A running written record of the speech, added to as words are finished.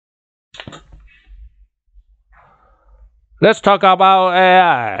Let's talk about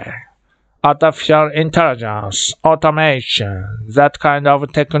AI, artificial intelligence, automation, that kind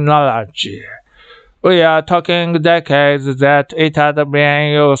of technology. We are talking decades that it had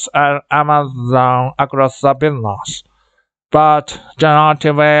been used at Amazon across the business. But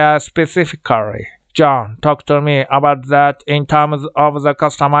generative AI specifically, John, talk to me about that in terms of the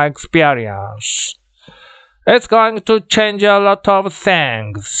customer experience. It's going to change a lot of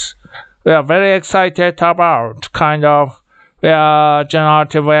things. We are very excited about kind of where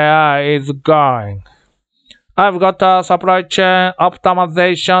generative AI is going. I've got a supply chain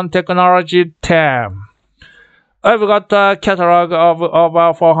optimization technology team. I've got a catalog of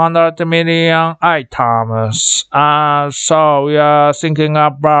over 400 million items, and so we are thinking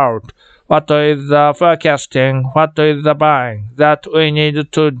about what is the forecasting, what is the buying that we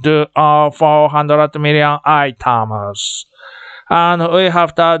need to do on 400 million items. And we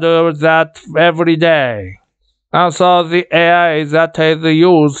have to do that every day. And so the AI that is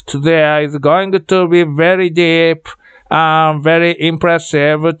used there is going to be very deep and very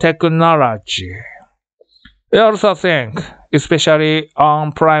impressive technology. We also think, especially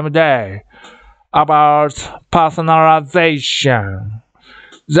on Prime Day, about personalization.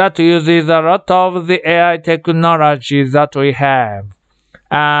 That uses a lot of the AI technology that we have.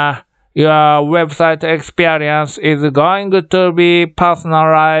 Your website experience is going to be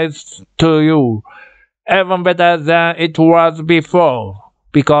personalized to you, even better than it was before,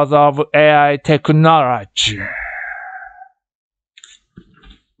 because of AI technology.